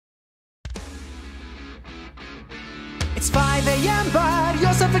It's 5 a.m. but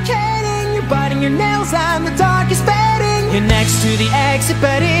you're suffocating. You're biting your nails and the dark is fading. You're next to the exit,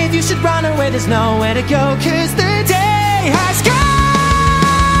 but if you should run away, there's nowhere to go, 'cause the day has come.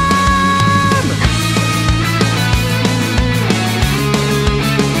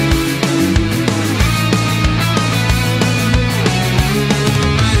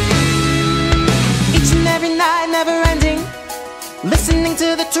 Each and every night, never ending, listening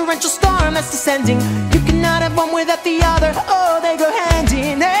to the torrential storm that's descending. You cannot have one without the other. Oh, they go hand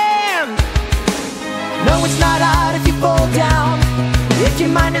in hand. No, it's not hard if you fall down. If your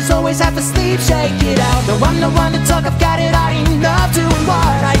mind is always half asleep, shake it out. No, I'm the one to talk, I've got it hard enough, doing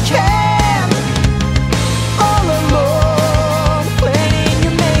what I can. All alone, playing in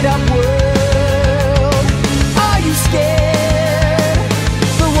your made-up world. Are you scared?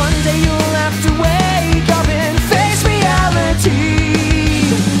 For one day you'll have to wake up and face reality.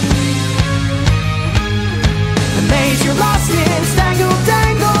 You're lost in, tangled,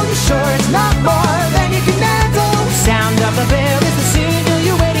 tangled. You're sure it's not more than you can handle. Sound of the bell is the signal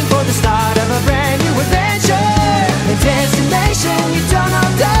you're waiting for, the start of a brand new adventure. The destination you don't know.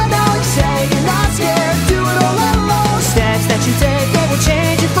 You say you're not scared, do it all alone. Steps that you take, they will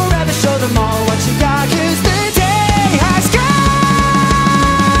change you forever. Show them all what you got, 'cause the day has come.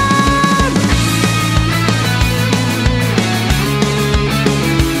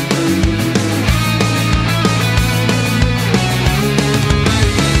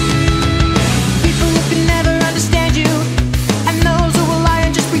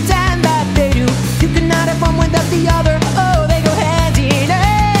 The other, oh, they go hand in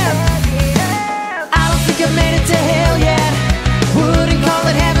hand. I don't think I've made it to hell yet. Wouldn't call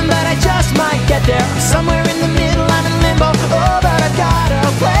it heaven, but I just might get there. Somewhere in the middle, I'm in limbo. Oh, but I've got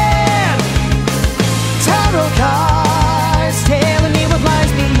a plan. Tarot cards telling me what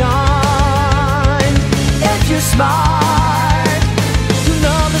lies beyond. If you're smart, you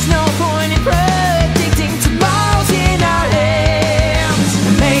know there's no point in predicting tomorrow's in our hands.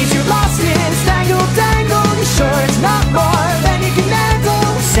 The maze you're lost in, tangled, tangled. Sure, it's not more than you can handle.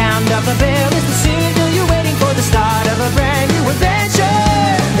 Sound of the bell is the signal you're waiting for, the start of a brand new adventure.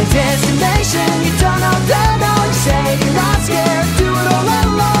 The destination you don't know. You say you're not scared, do it all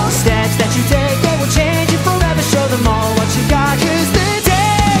alone. Steps that you take, they will change you forever. Show them all what you got, 'cause the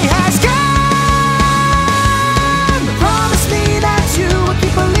day has come. Promise me that you will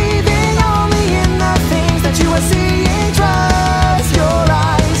keep believing only in the things that you are seeing. Trust your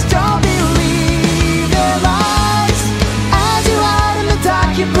eyes, don't believe their lies. As you hide in the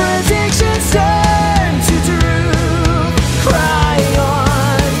dark, your predictions turn to truth. Cry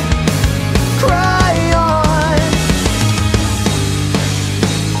on, cry on.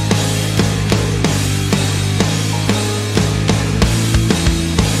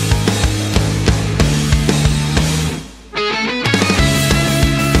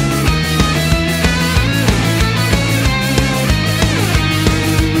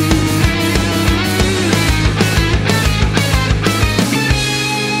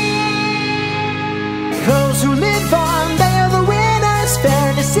 Those who live on, they are the winners.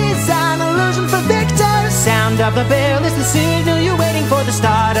 Fairness is an illusion for victors. Sound of the bell is the signal you're waiting for, the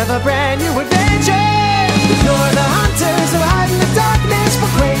start of a brand new adventure. You're the